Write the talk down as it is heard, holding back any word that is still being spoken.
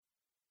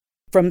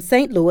from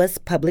St. Louis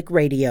Public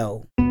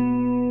Radio.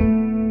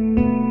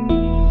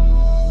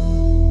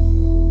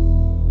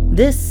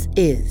 This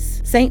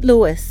is St.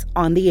 Louis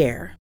on the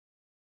Air.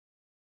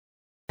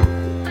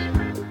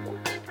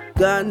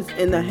 Guns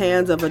in the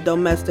hands of a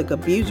domestic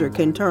abuser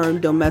can turn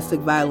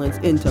domestic violence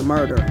into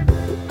murder.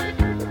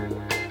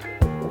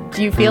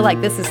 Do you feel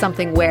like this is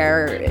something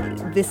where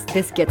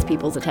this gets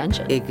people's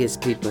attention? It gets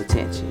people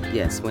attention,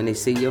 yes. When they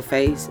see your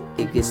face,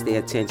 it gets their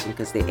attention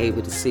because they're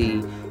able to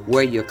see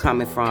where you're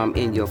coming from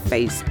in your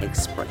face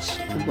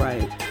expression.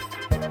 Right.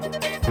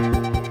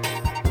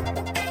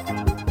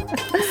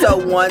 So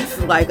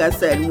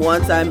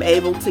once I'm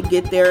able to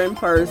get there in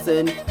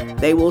person,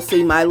 they will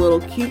see my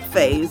little cute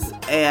face,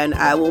 and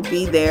I will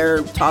be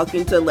there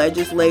talking to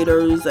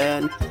legislators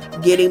and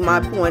getting my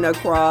point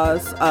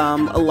across,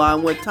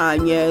 along with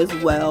Tanya as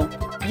well.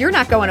 You're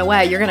not going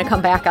away. You're going to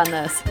come back on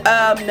this.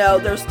 No,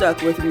 they're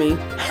stuck with me.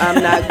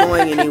 I'm not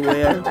going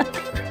anywhere.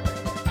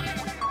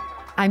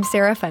 I'm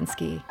Sarah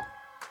Fenske.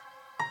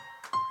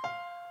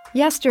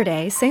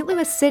 Yesterday, St.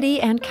 Louis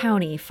City and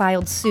County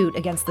filed suit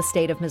against the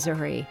state of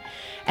Missouri.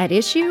 At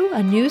issue,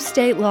 a new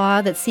state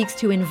law that seeks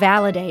to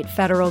invalidate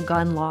federal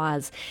gun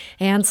laws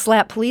and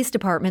slap police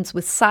departments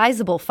with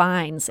sizable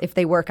fines if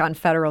they work on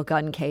federal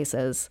gun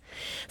cases.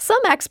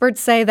 Some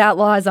experts say that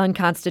law is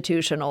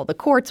unconstitutional. The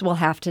courts will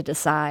have to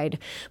decide.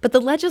 But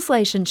the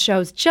legislation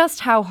shows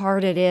just how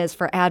hard it is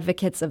for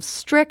advocates of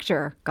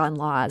stricter gun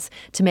laws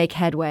to make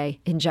headway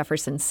in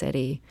Jefferson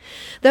City.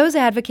 Those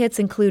advocates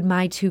include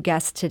my two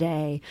guests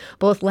today.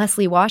 Both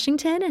Leslie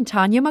Washington and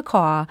Tanya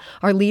McCaw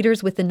are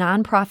leaders with the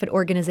nonprofit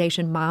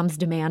organization Moms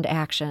Demand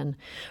Action.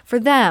 For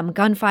them,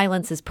 gun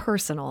violence is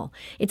personal.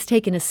 It's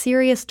taken a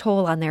serious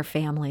toll on their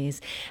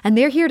families, and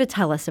they're here to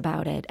tell us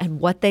about it and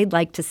what they'd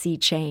like to see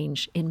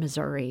change in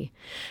Missouri.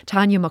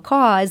 Tanya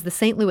McCaw is the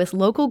St. Louis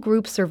local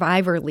group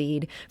survivor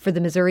lead for the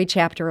Missouri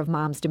chapter of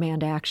Moms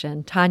Demand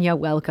Action. Tanya,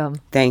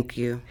 welcome. Thank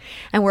you.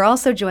 And we're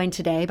also joined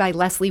today by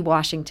Leslie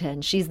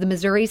Washington. She's the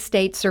Missouri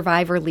State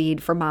survivor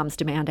lead for Moms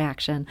Demand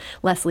Action.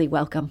 Leslie,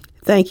 welcome.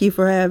 Thank you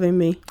for having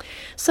me.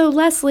 So,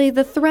 Leslie,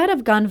 the threat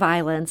of gun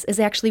violence is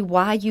actually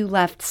why you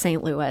left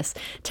St. Louis.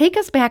 Take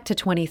us back to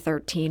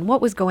 2013.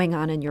 What was going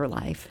on in your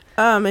life?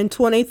 In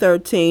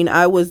 2013,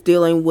 I was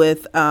dealing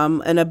with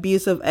an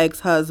abusive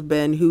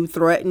ex-husband who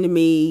threatened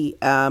me.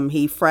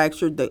 He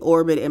fractured the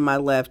orbit in my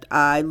left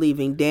eye,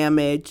 leaving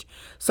damage.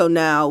 So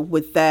now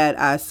with that,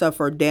 I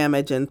suffered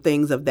damage and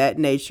things of that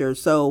nature.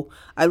 So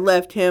I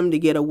left him to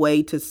get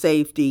away to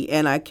safety,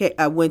 and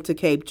I went to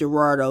Cape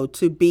Girardeau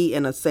to be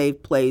in a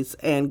safe place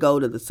and go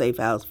to the Safe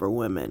House for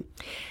Women.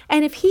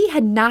 And if he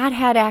had not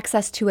had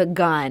access to a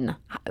gun,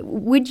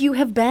 would you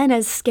have been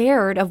as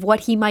scared of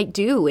what he might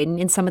do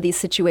in some of these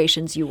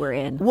situations you were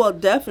in? Well,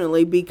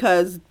 definitely,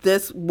 because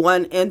this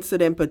one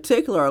incident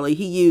particularly,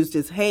 he used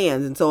his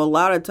hands. And so a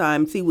lot of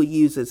times he would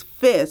use his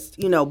fist,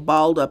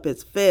 balled up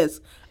his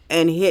fist,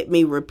 and hit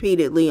me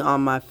repeatedly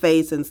on my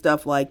face and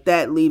stuff like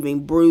that,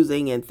 leaving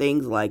bruising and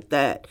things like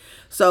that.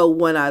 So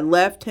when I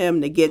left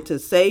him to get to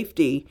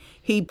safety,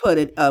 he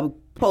posted a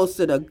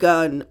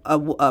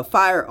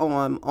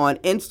firearm on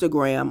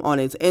Instagram, on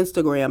his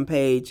Instagram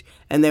page,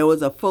 and there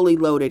was a fully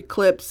loaded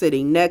clip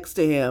sitting next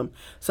to him.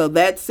 So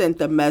that sent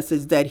the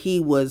message that he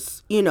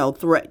was,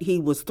 he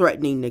was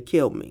threatening to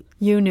kill me.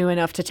 You knew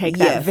enough to take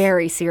that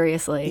very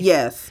seriously.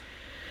 Yes.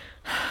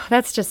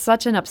 That's just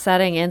such an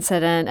upsetting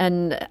incident,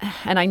 and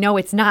I know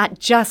it's not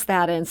just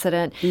that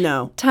incident.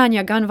 No.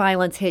 Tanya, gun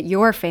violence hit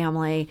your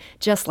family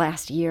just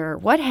last year.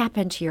 What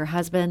happened to your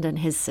husband and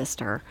his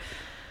sister?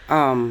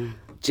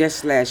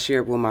 Just last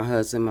year with my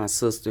husband, my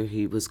sister,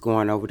 he was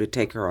going over to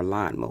take her a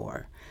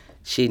lawnmower.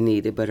 She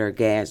needed, but her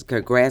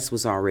grass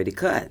was already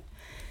cut.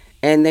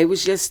 And they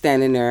was just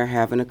standing there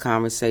having a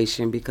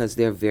conversation because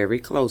they're very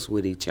close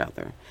with each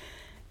other.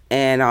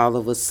 And all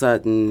of a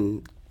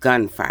sudden,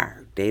 gunfire.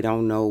 They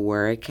don't know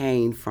where it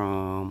came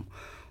from,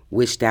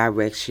 which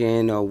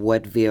direction or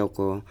what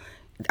vehicle.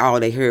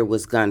 All they heard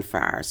was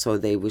gunfire. So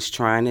they was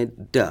trying to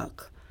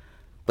duck.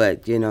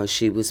 But,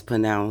 she was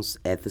pronounced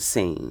at the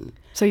scene.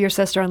 So your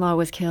sister-in-law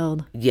was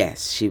killed?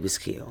 Yes, she was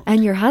killed.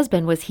 And your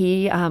husband, was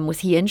he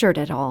injured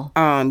at all?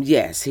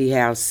 Yes, he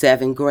had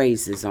 7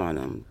 grazes on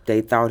him. They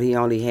thought he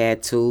only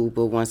had 2,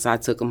 but once I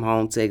took him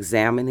home to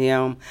examine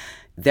him,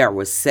 there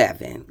were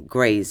 7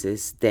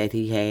 grazes that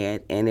he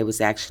had, and it was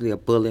actually a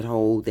bullet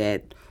hole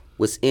that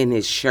was in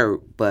his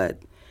shirt, but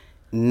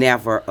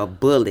never a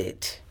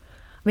bullet.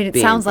 I mean, it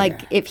sounds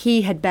like if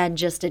he had been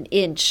just an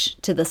inch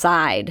to the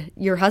side,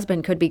 your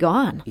husband could be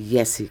gone.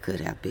 Yes, he could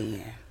have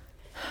been.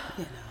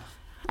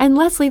 And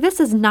Leslie,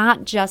 this is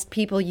not just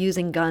people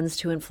using guns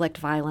to inflict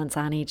violence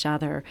on each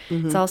other.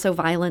 Mm-hmm. It's also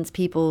violence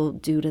people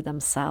do to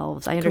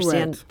themselves. I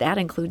understand Correct. That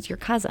includes your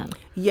cousin.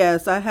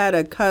 Yes, I had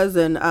a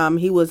cousin.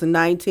 He was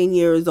 19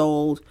 years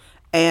old,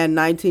 and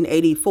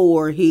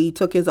 1984, he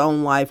took his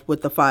own life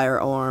with a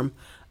firearm.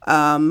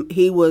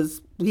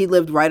 He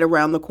lived right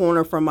around the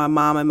corner from my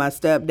mom and my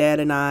stepdad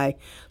and I.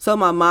 So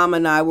my mom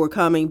and I were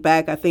coming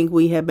back. I think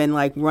we had been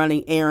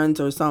running errands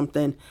or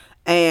something.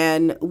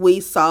 and we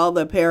saw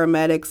the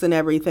paramedics and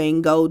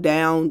everything go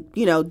down,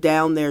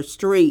 down their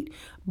street.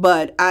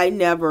 But I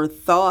never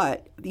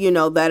thought,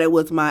 that it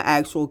was my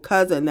actual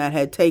cousin that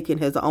had taken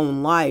his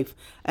own life,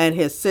 and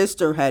his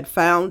sister had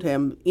found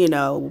him,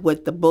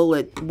 with the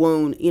bullet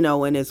wound,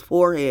 in his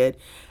forehead.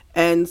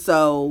 And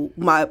so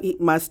my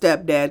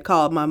stepdad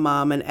called my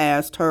mom and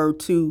asked her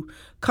to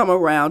come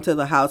around to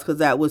the house because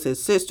that was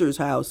his sister's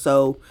house.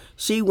 So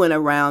she went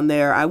around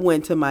there. I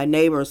went to my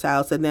neighbor's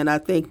house, and then I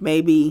think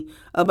maybe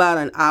about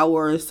an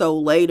hour or so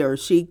later,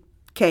 she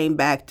came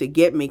back to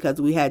get me because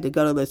we had to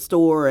go to the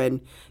store and,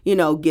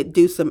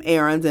 do some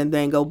errands and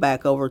then go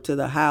back over to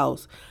the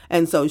house.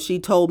 And so she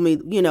told me,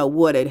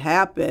 what had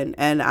happened.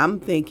 And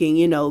I'm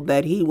thinking,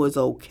 that he was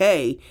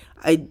okay.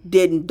 It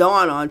didn't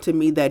dawn on to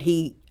me that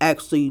he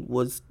actually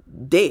was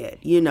dead,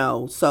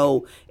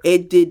 So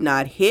it did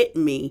not hit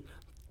me,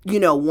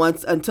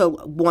 once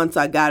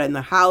I got in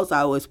the house.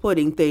 I was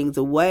putting things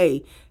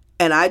away.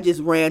 And I just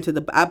ran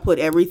I put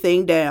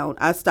everything down.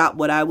 I stopped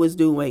what I was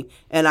doing.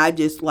 And I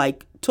just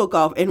took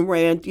off and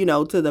ran,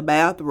 to the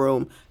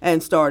bathroom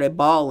and started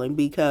bawling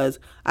because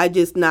I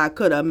just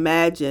could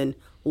imagine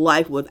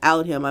life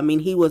without him. I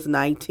mean, he was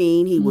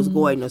 19. He was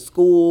going to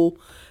school,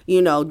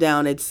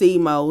 down at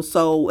SEMO.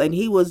 So, and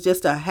he was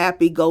just a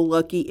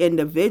happy-go-lucky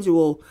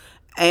individual.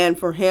 And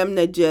for him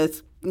to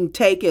just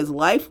take his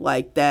life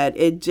like that,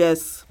 it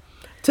just...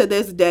 To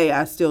this day,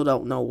 I still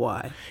don't know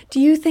why.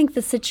 Do you think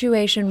the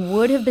situation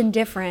would have been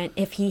different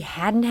if he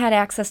hadn't had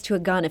access to a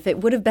gun, if it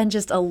would have been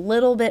just a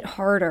little bit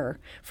harder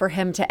for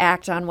him to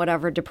act on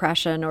whatever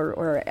depression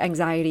or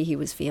anxiety he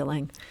was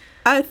feeling?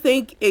 I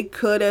think it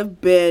could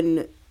have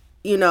been,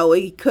 he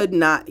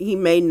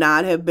may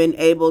not have been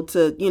able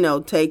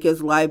to, take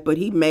his life, but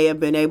he may have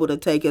been able to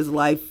take his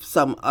life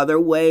some other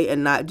way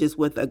and not just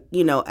with,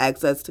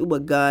 access to a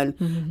gun.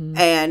 Mm-hmm.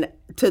 And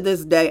to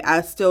this day,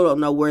 I still don't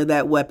know where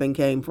that weapon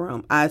came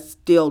from. I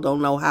still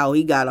don't know how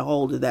he got a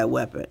hold of that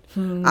weapon.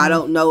 Hmm. I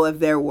don't know if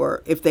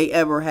they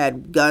ever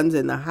had guns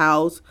in the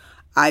house.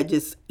 I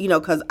just,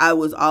 because I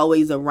was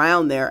always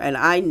around there and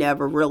I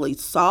never really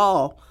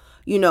saw,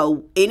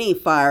 any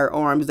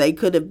firearms. They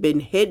could have been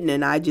hidden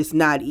and I just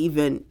not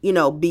even,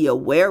 be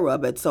aware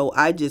of it. So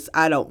I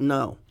don't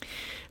know.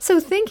 So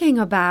thinking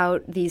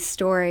about these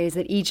stories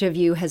that each of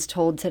you has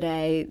told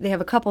today, they have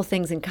a couple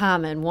things in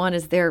common. One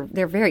is they're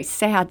very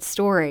sad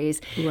stories.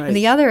 Right. And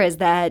the other is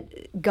that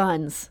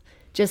guns,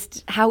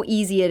 just how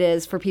easy it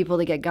is for people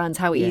to get guns,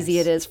 how easy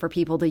it is for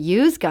people to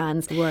use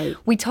guns. Right.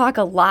 We talk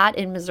a lot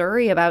in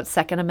Missouri about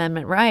Second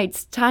Amendment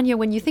rights. Tanya,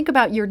 when you think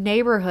about your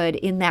neighborhood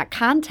in that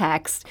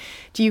context,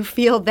 do you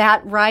feel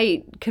that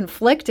right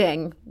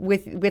conflicting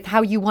with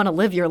how you want to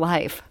live your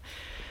life?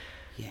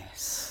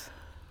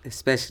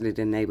 Especially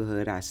the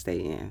neighborhood I stay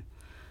in.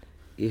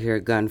 You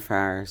hear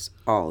gunfires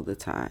all the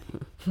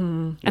time.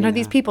 And are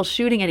these people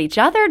shooting at each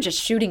other,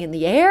 just shooting in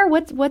the air?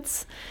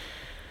 What's...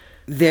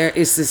 There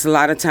is just a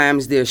lot of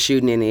times they're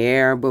shooting in the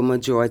air, but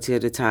majority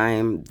of the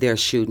time they're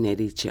shooting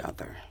at each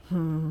other.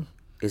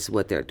 Is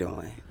what they're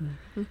doing.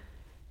 Mm-hmm.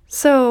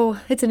 So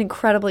it's an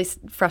incredibly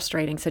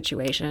frustrating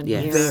situation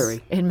here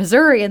in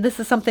Missouri, and this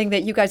is something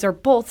that you guys are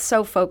both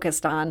so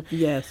focused on.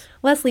 Yes.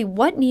 Leslie,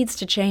 what needs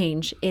to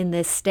change in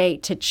this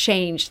state to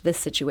change this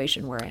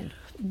situation we're in?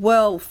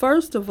 Well,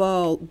 first of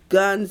all,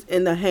 guns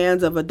in the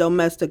hands of a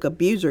domestic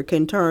abuser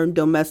can turn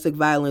domestic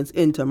violence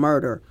into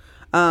murder.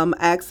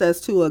 Access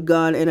to a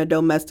gun in a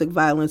domestic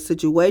violence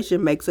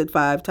situation makes it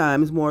 5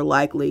 times more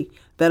likely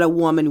that a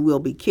woman will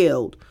be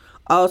killed.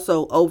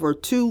 Also, over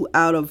 2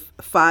 out of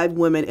 5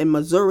 women in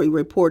Missouri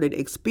reported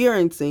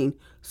experiencing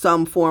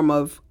some form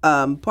of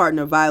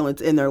partner violence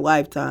in their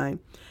lifetime.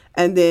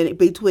 And then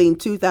between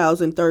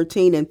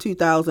 2013 and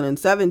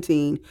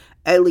 2017,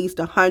 at least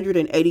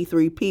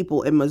 183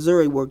 people in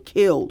Missouri were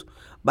killed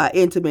by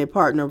intimate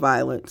partner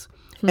violence.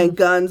 And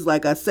guns,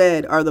 like I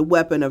said, are the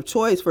weapon of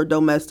choice for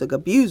domestic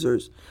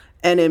abusers.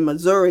 And in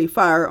Missouri,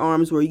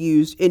 firearms were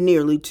used in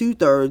nearly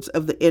 2/3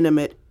 of the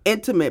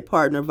intimate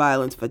partner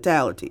violence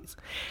fatalities.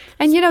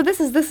 And this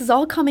is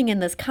all coming in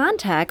this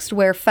context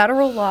where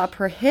federal law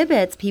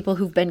prohibits people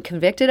who've been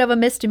convicted of a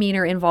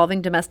misdemeanor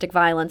involving domestic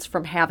violence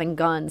from having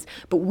guns,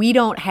 but we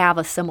don't have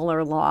a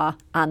similar law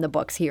on the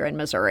books here in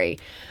Missouri.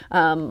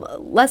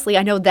 Leslie,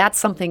 I know that's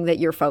something that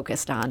you're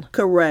focused on.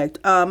 Correct.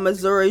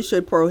 Missouri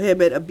should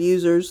prohibit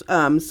abusers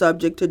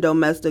subject to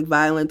domestic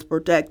violence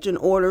protection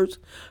orders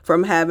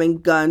from having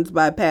guns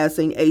by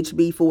passing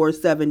HB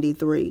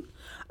 473.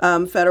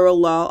 Federal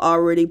law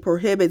already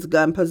prohibits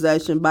gun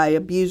possession by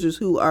abusers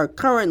who are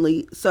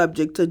currently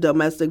subject to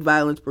domestic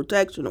violence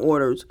protection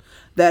orders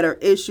that are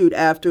issued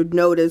after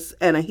notice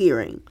and a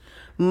hearing.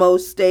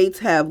 Most states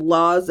have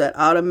laws that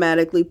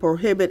automatically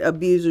prohibit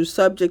abusers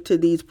subject to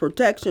these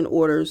protection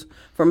orders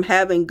from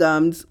having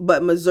guns,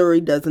 but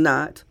Missouri does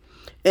not.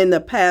 In the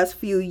past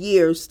few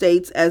years,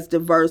 states as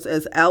diverse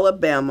as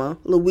Alabama,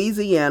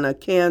 Louisiana,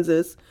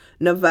 Kansas,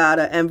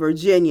 Nevada, and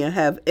Virginia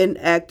have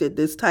enacted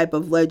this type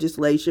of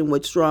legislation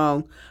with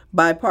strong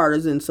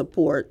bipartisan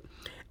support.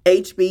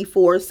 HB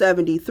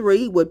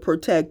 473 would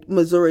protect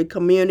Missouri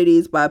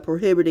communities by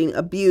prohibiting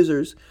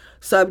abusers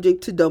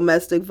subject to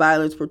domestic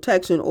violence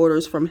protection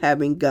orders from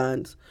having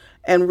guns.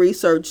 And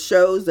research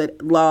shows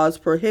that laws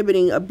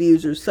prohibiting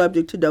abusers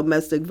subject to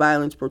domestic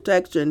violence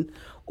protection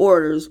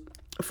orders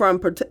from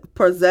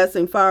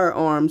possessing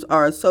firearms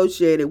are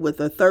associated with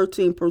a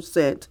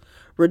 13%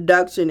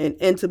 reduction in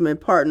intimate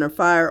partner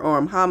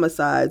firearm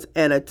homicides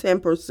and a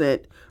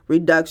 10%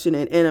 reduction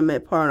in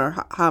intimate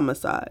partner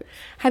homicide.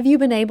 Have you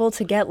been able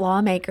to get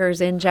lawmakers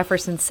in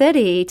Jefferson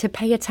City to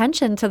pay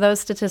attention to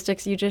those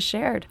statistics you just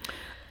shared?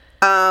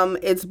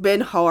 It's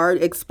been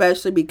hard,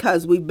 especially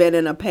because we've been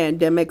in a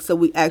pandemic, so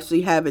we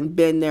actually haven't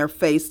been there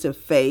face to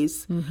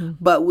face.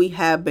 But we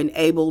have been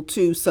able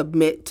to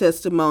submit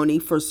testimony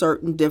for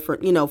certain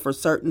for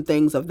certain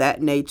things of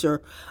that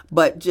nature.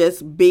 But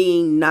just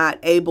being not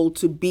able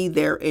to be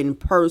there in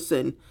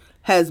person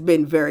has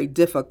been very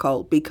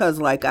difficult because,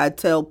 like I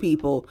tell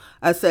people,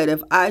 I said,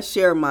 if I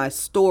share my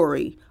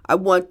story, I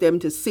want them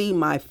to see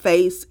my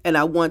face and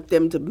I want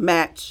them to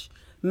match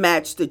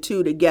the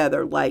two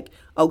together. Like,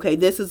 okay,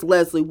 this is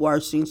Leslie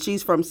Washington.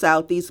 She's from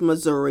Southeast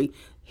Missouri.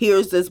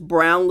 Here's this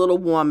brown little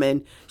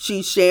woman.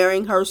 She's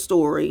sharing her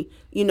story,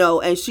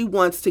 and she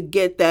wants to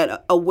get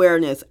that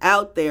awareness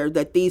out there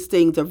that these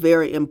things are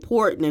very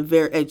important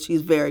and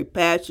she's very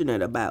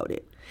passionate about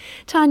it.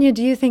 Tanya,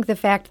 do you think the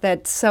fact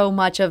that so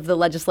much of the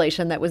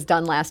legislation that was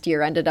done last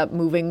year ended up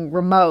moving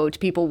remote,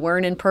 people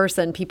weren't in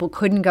person, people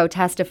couldn't go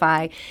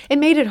testify, it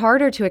made it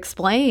harder to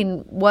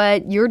explain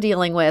what you're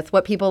dealing with,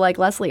 what people like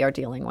Leslie are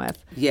dealing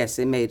with? Yes,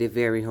 it made it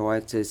very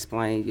hard to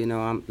explain.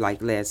 I'm like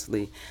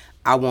Leslie.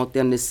 I want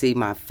them to see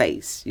my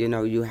face.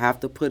 You have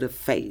to put a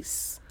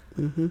face.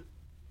 Mm-hmm.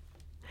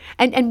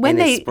 And when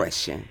they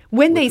expression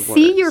when they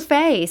see your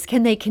face,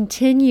 can they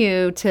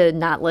continue to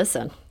not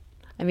listen?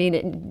 I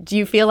mean, do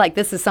you feel like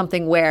this is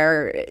something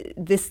where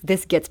this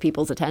gets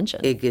people's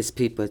attention? It gets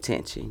people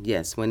attention,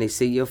 yes. When they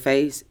see your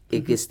face,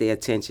 it gets their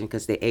attention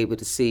because they're able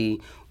to see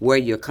where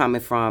you're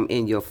coming from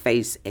in your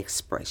face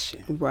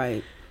expression.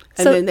 Right.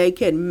 And then they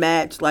can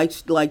match,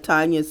 like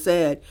Tanya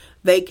said,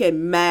 they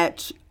can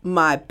match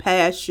my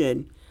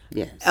passion.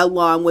 Yes.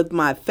 Along with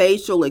my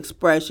facial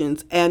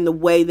expressions and the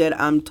way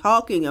that I'm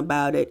talking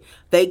about it,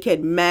 they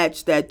can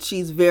match that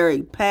she's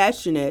very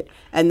passionate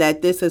and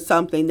that this is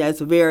something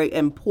that's very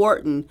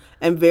important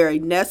and very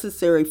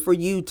necessary for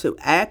you to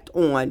act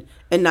on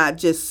and not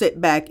just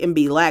sit back and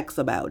be lax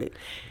about it.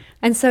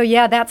 And so,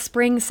 that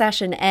spring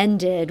session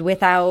ended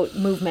without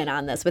movement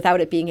on this,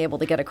 without it being able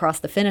to get across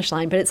the finish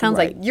line. But it sounds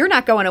like you're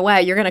not going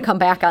away. You're going to come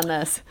back on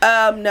this.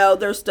 No,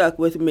 they're stuck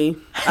with me.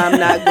 I'm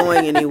not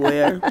going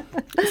anywhere.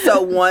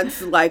 So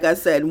once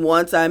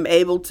I'm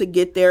able to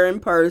get there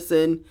in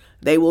person,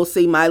 they will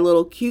see my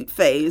little cute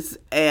face,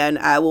 and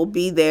I will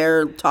be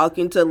there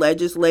talking to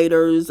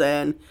legislators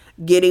and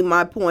getting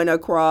my point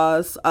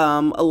across,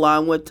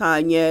 along with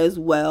Tanya as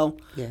well.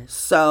 Yes.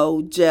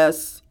 So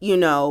just,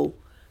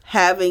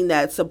 having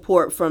that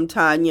support from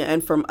Tanya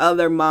and from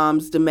other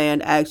Moms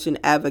Demand Action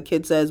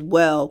advocates as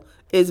well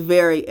is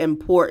very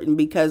important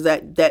because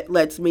that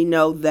lets me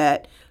know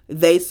that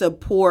they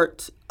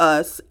support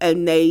us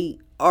and they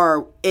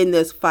are in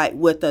this fight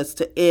with us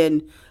to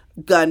end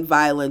gun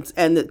violence.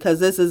 And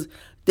because this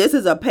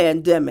is a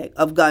pandemic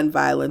of gun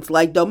violence.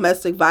 Like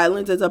domestic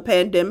violence is a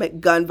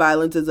pandemic, gun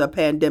violence is a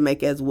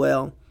pandemic as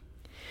well.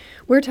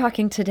 We're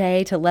talking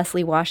today to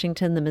Leslie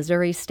Washington, the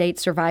Missouri State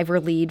Survivor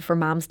Lead for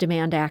Moms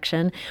Demand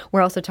Action.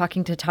 We're also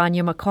talking to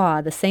Tanya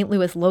McCaw, the St.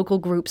 Louis Local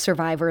Group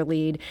Survivor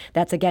Lead.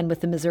 That's again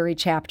with the Missouri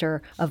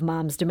chapter of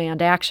Moms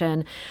Demand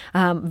Action.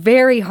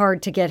 Very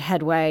hard to get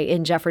headway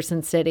in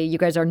Jefferson City. You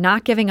guys are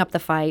not giving up the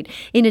fight.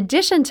 In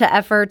addition to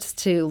efforts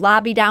to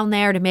lobby down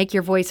there to make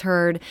your voice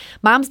heard,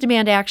 Moms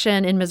Demand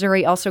Action in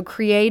Missouri also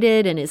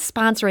created and is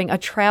sponsoring a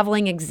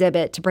traveling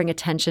exhibit to bring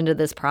attention to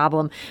this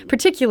problem,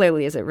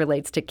 particularly as it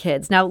relates to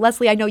kids. Now,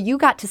 Leslie, I know you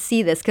got to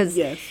see this because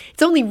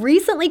it's only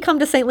recently come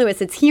to St.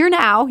 Louis. It's here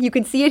now. You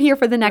can see it here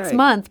for the next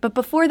month. But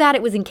before that,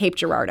 it was in Cape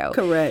Girardeau.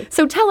 Correct.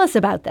 So tell us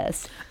about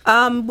this.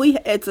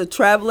 It's a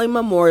traveling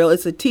memorial.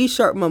 It's a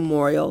T-shirt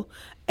memorial.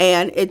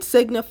 And it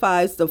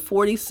signifies the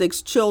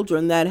 46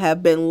 children that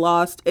have been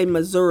lost in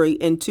Missouri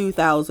in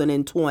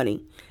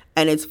 2020.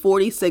 And it's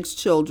 46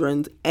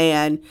 children.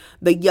 And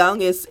the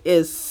youngest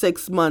is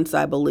 6 months,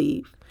 I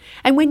believe.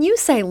 And when you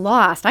say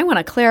lost, I want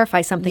to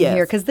clarify something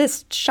here because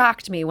this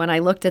shocked me when I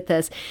looked at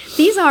this.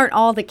 These aren't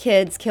all the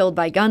kids killed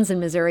by guns in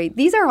Missouri.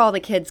 These are all the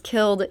kids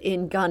killed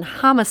in gun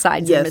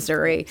homicides in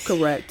Missouri.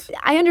 Correct.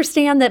 I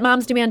understand that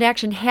Moms Demand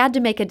Action had to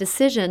make a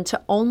decision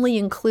to only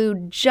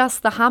include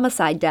just the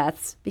homicide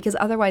deaths because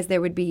otherwise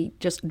there would be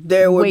just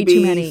way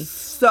too many.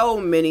 So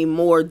many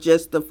more,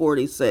 just the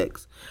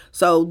 46.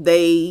 So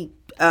they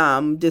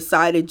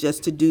decided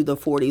just to do the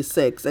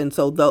 46. And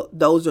so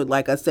those are,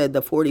 like I said,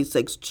 the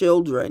 46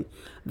 children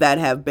that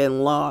have been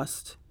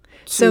lost.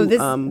 So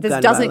this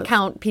doesn't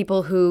count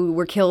people who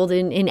were killed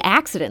in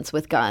accidents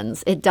with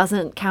guns. It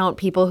doesn't count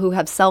people who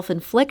have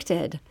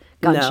self-inflicted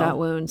gunshot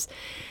wounds.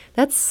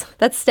 That's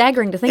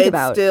staggering to think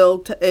about.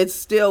 It's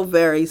still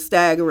very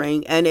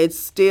staggering, and it's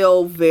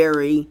still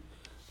very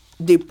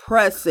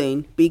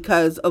depressing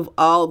because of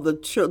all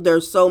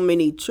there's so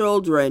many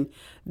children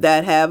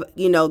that have,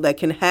 that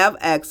can have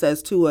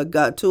access to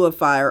a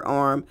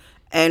firearm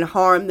and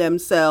harm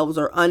themselves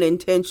or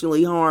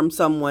unintentionally harm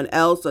someone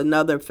else,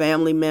 another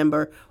family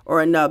member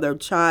or another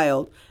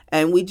child.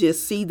 And we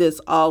just see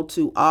this all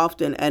too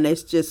often, and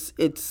it's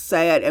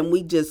sad, and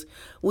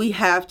we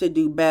have to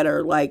do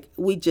better. Like,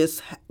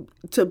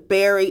 to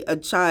bury a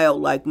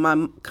child like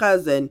my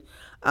cousin,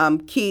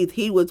 Keith,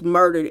 he was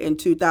murdered in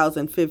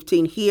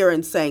 2015 here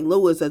in St.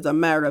 Louis, as a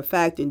matter of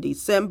fact, in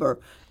December,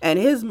 and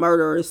his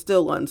murder is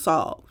still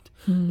unsolved,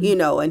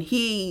 and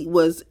he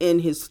was in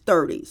his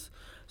 30s.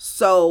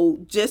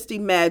 So just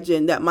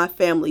imagine that my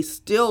family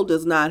still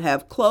does not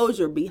have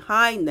closure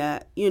behind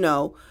that,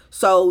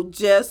 So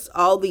just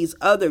all these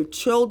other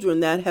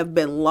children that have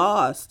been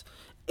lost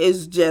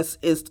is just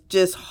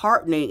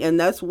heartening. And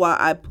that's why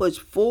I push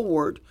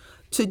forward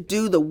to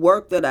do the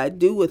work that I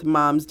do with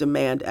Moms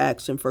Demand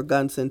Action for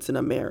Gun Sense in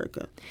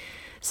America.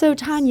 So,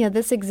 Tanya,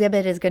 this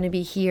exhibit is going to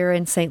be here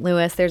in St.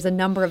 Louis. There's a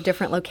number of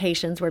different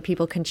locations where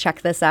people can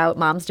check this out.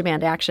 Moms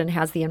Demand Action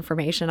has the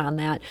information on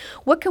that.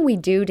 What can we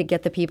do to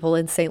get the people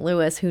in St.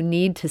 Louis who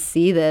need to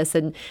see this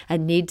and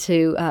need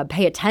to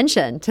pay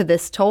attention to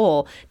this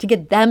toll, to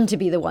get them to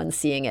be the ones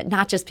seeing it,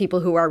 not just people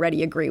who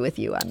already agree with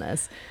you on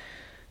this?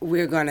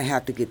 We're going to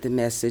have to get the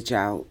message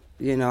out.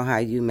 You know how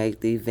you make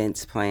the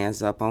events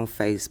plans up on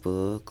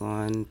Facebook,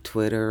 on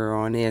Twitter,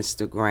 on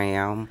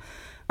Instagram,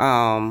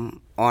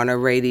 on a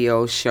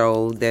radio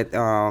show that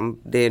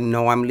they're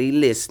normally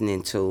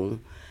listening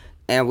to.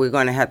 And we're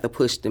going to have to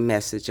push the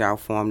message out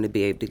for them to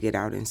be able to get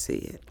out and see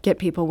it. Get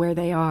people where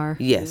they are.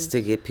 Yes,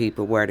 to get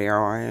people where they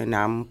are. And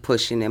I'm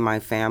pushing in my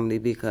family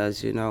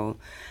because,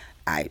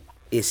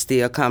 it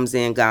still comes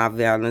in gun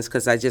violence,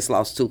 because I just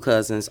lost 2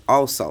 cousins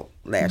also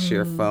last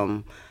year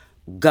from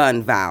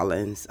gun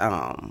violence,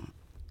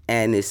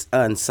 and it's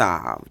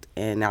unsolved.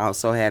 And I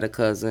also had a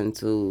cousin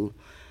to,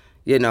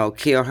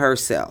 kill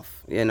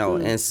herself,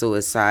 in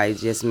suicide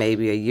just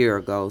maybe a year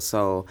ago.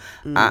 So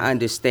I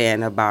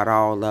understand about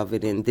all of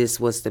it, and this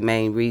was the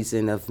main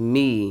reason of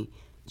me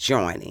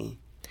joining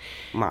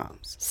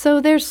Moms.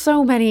 So there's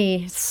so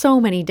many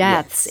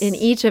deaths in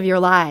each of your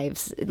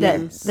lives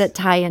that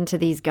tie into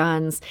these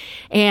guns.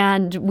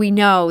 And we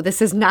know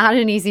this is not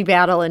an easy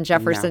battle in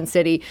Jefferson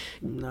City.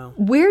 No.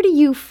 Where do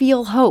you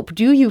feel hope?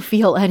 Do you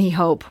feel any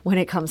hope when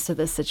it comes to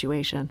this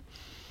situation?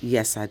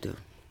 Yes, I do.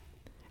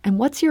 And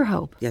what's your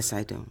hope? Yes,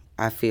 I do.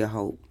 I feel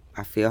hope.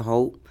 I feel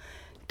hope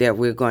that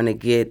we're going to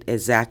get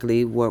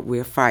exactly what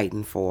we're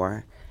fighting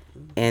for,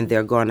 and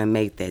they're going to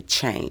make that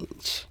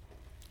change.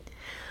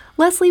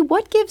 Leslie,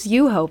 what gives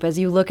you hope as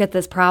you look at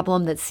this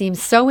problem that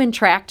seems so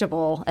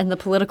intractable and the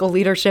political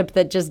leadership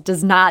that just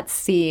does not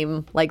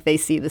seem like they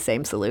see the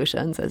same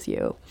solutions as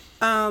you?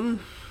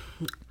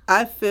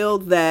 I feel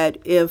that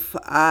if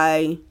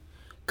I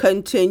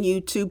continue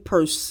to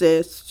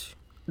persist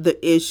the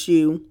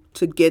issue,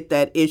 to get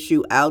that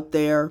issue out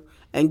there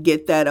and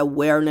get that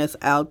awareness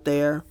out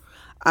there,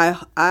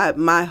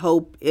 my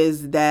hope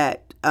is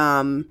that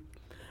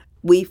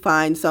we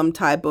find some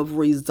type of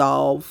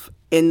resolve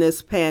in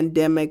this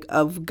pandemic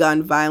of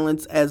gun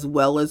violence as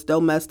well as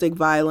domestic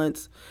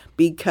violence,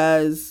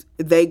 because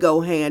they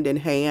go hand in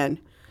hand.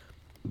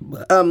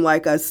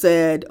 Like I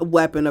said, a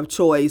weapon of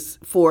choice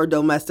for a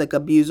domestic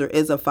abuser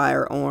is a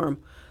firearm.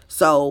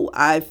 So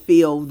I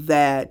feel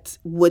that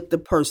with the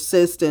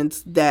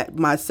persistence that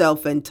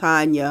myself and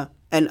Tanya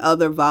and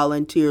other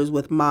volunteers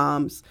with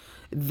Moms,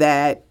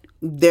 that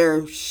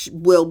there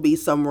will be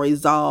some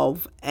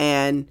resolve,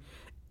 and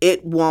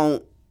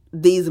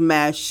these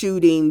mass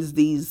shootings,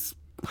 these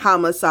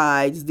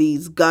homicides,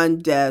 these gun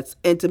deaths,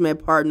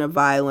 intimate partner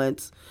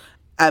violence,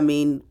 I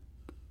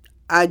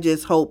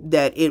just hope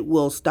that it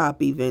will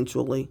stop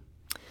eventually.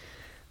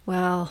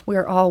 Well,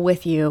 we're all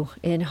with you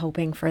in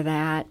hoping for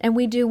that. And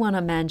we do want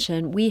to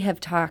mention, we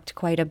have talked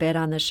quite a bit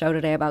on the show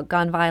today about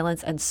gun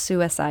violence and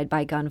suicide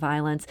by gun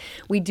violence.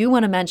 We do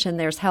want to mention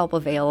there's help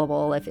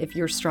available if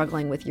you're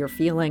struggling with your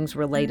feelings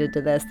related to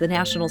this. The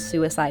National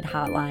Suicide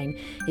Hotline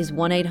is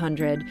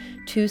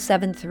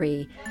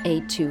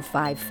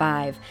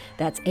 1-800-273-8255.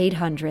 That's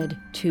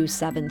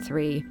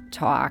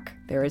 800-273-TALK.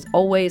 There is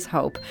always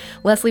hope.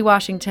 Leslie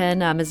Washington,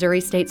 Missouri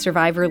State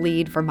Survivor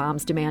Lead for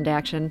Moms Demand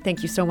Action,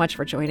 thank you so much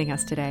for joining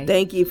us today.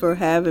 Thank you for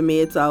having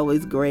me. It's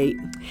always great.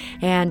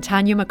 And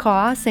Tanya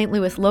McCaw, St.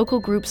 Louis Local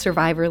Group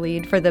Survivor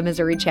Lead for the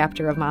Missouri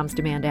chapter of Moms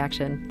Demand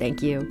Action.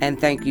 Thank you. And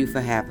thank you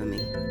for having me.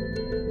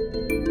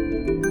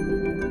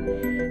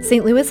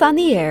 St. Louis on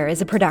the Air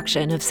is a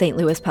production of St.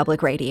 Louis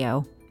Public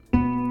Radio.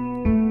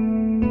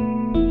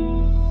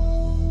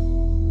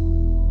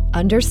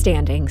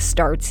 Understanding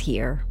starts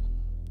here.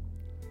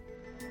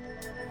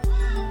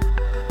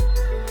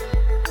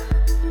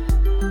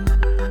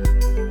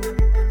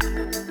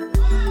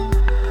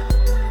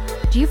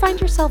 Do you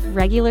find yourself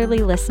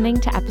regularly listening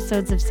to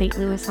episodes of St.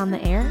 Louis on the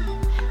Air?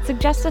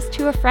 Suggest us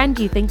to a friend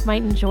you think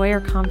might enjoy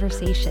our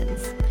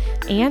conversations.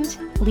 And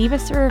leave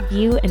us a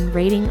review and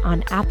rating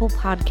on Apple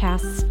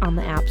Podcasts on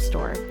the App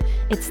Store.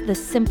 It's the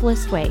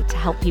simplest way to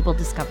help people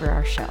discover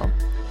our show.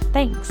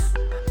 Thanks.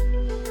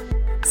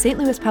 St.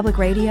 Louis Public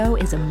Radio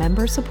is a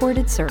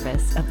member-supported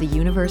service of the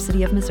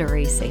University of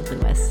Missouri, St.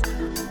 Louis.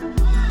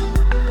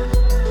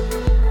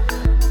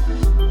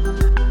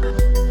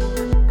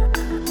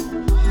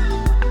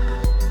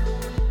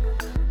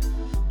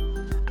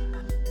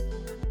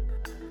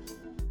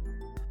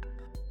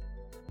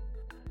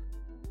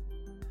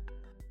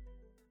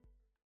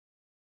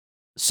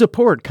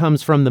 Support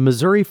comes from the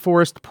Missouri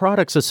Forest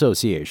Products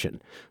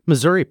Association.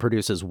 Missouri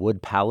produces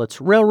wood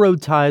pallets,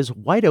 railroad ties,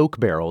 white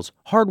oak barrels,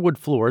 hardwood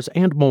floors,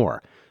 and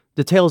more.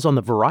 Details on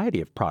the variety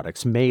of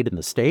products made in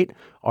the state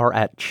are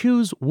at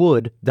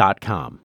choosewood.com.